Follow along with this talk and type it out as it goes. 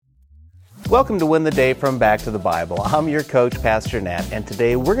Welcome to Win the Day from Back to the Bible. I'm your coach, Pastor Nat, and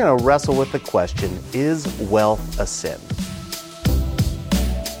today we're going to wrestle with the question, is wealth a sin?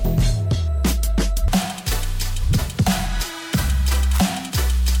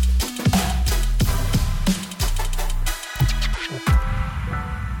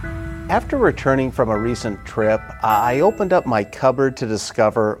 After returning from a recent trip, I opened up my cupboard to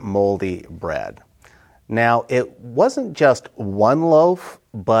discover moldy bread. Now, it wasn't just one loaf,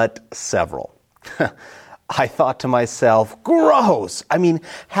 but several. I thought to myself, gross! I mean,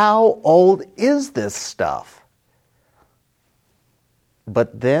 how old is this stuff?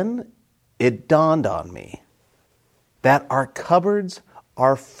 But then it dawned on me that our cupboards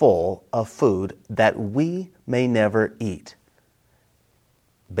are full of food that we may never eat.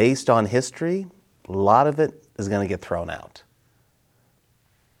 Based on history, a lot of it is going to get thrown out.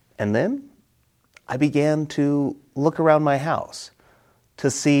 And then I began to look around my house to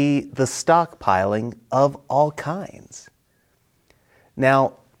see the stockpiling of all kinds.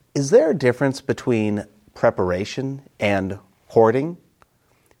 Now, is there a difference between preparation and hoarding?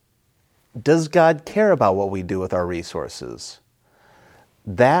 Does God care about what we do with our resources?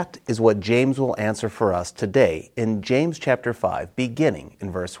 That is what James will answer for us today in James chapter 5, beginning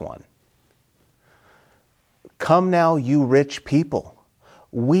in verse 1. Come now, you rich people,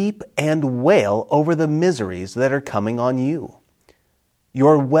 weep and wail over the miseries that are coming on you.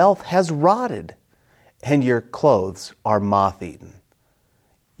 Your wealth has rotted, and your clothes are moth-eaten.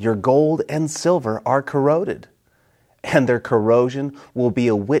 Your gold and silver are corroded, and their corrosion will be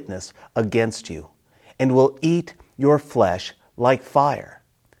a witness against you, and will eat your flesh like fire.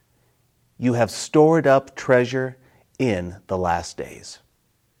 You have stored up treasure in the last days.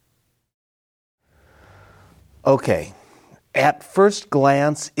 Okay, at first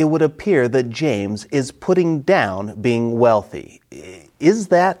glance, it would appear that James is putting down being wealthy. Is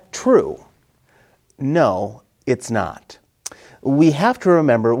that true? No, it's not. We have to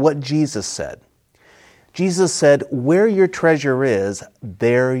remember what Jesus said. Jesus said, where your treasure is,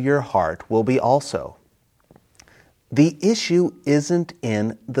 there your heart will be also. The issue isn't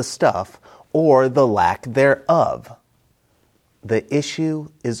in the stuff or the lack thereof. The issue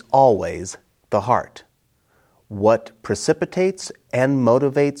is always the heart. What precipitates and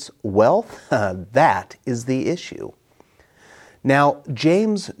motivates wealth? That is the issue. Now,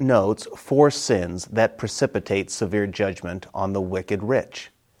 James notes 4 sins that precipitate severe judgment on the wicked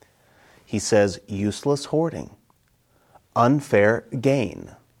rich. He says useless hoarding, unfair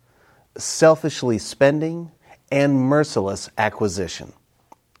gain, selfishly spending, and merciless acquisition.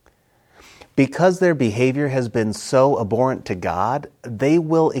 Because their behavior has been so abhorrent to God, they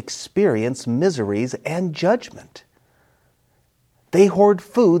will experience miseries and judgment. They hoard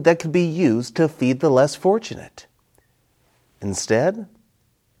food that could be used to feed the less fortunate. Instead,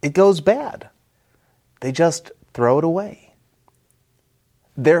 it goes bad. They just throw it away.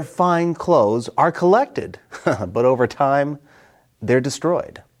 Their fine clothes are collected, but over time, they're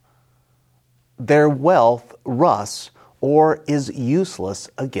destroyed. Their wealth rusts or is useless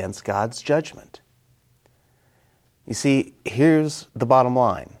against God's judgment. You see, here's the bottom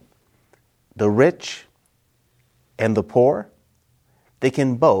line. The rich and the poor, they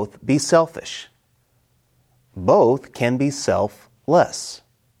can both be selfish. Both can be selfless.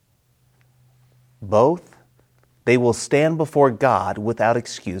 Both, they will stand before God without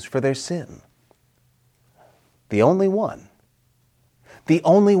excuse for their sin. The only one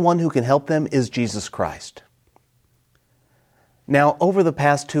who can help them is Jesus Christ. Now, over the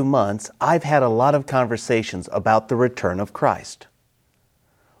past 2 months, I've had a lot of conversations about the return of Christ.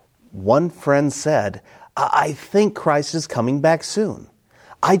 One friend said, I think Christ is coming back soon.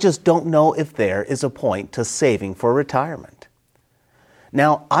 I just don't know if there is a point to saving for retirement.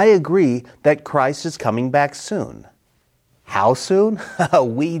 Now, I agree that Christ is coming back soon. How soon?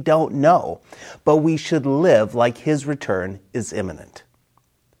 We don't know, but we should live like His return is imminent.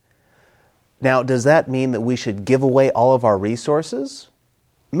 Now, does that mean that we should give away all of our resources?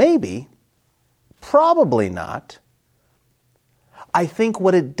 Maybe. Probably not. I think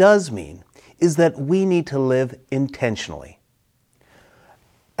what it does mean is that we need to live intentionally.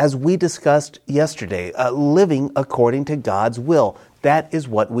 As we discussed yesterday, living according to God's will, that is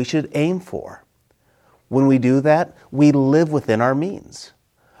what we should aim for. When we do that, we live within our means.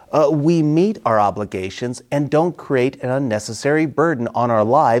 We meet our obligations and don't create an unnecessary burden on our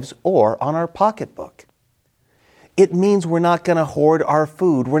lives or on our pocketbook. It means we're not going to hoard our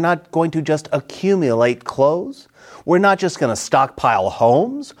food. We're not going to just accumulate clothes. We're not just going to stockpile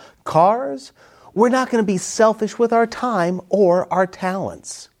homes, cars. We're not going to be selfish with our time or our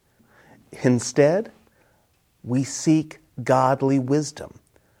talents. Instead, we seek godly wisdom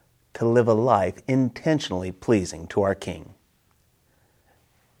to live a life intentionally pleasing to our King.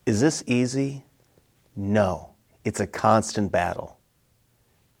 Is this easy? No, it's a constant battle.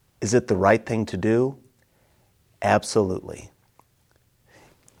 Is it the right thing to do? Absolutely.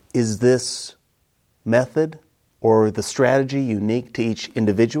 Is this method or the strategy unique to each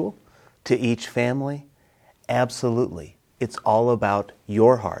individual, to each family? Absolutely. It's all about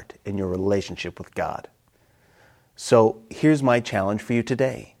your heart and your relationship with God. So here's my challenge for you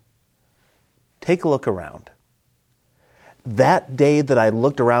today. Take a look around. That day that I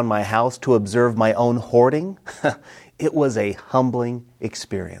looked around my house to observe my own hoarding, it was a humbling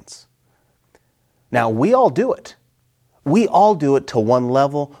experience. Now, we all do it. We all do it to one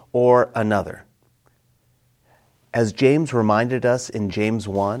level or another. As James reminded us in James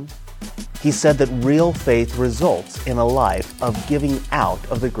 1, he said that real faith results in a life of giving out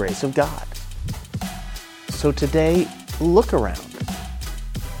of the grace of God. So today, look around.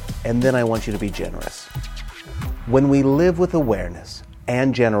 And then I want you to be generous. When we live with awareness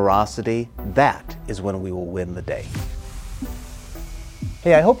and generosity, that is when we will win the day.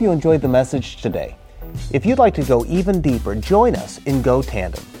 Hey, I hope you enjoyed the message today. If you'd like to go even deeper, join us in Go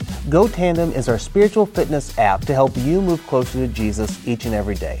Tandem. Go Tandem is our spiritual fitness app to help you move closer to Jesus each and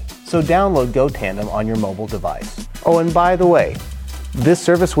every day. So download Go Tandem on your mobile device. Oh, and by the way, this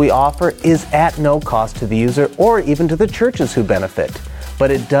service we offer is at no cost to the user or even to the churches who benefit,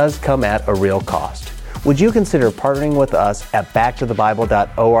 but it does come at a real cost. Would you consider partnering with us at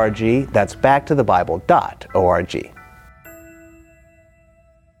backtothebible.org? That's backtothebible.org.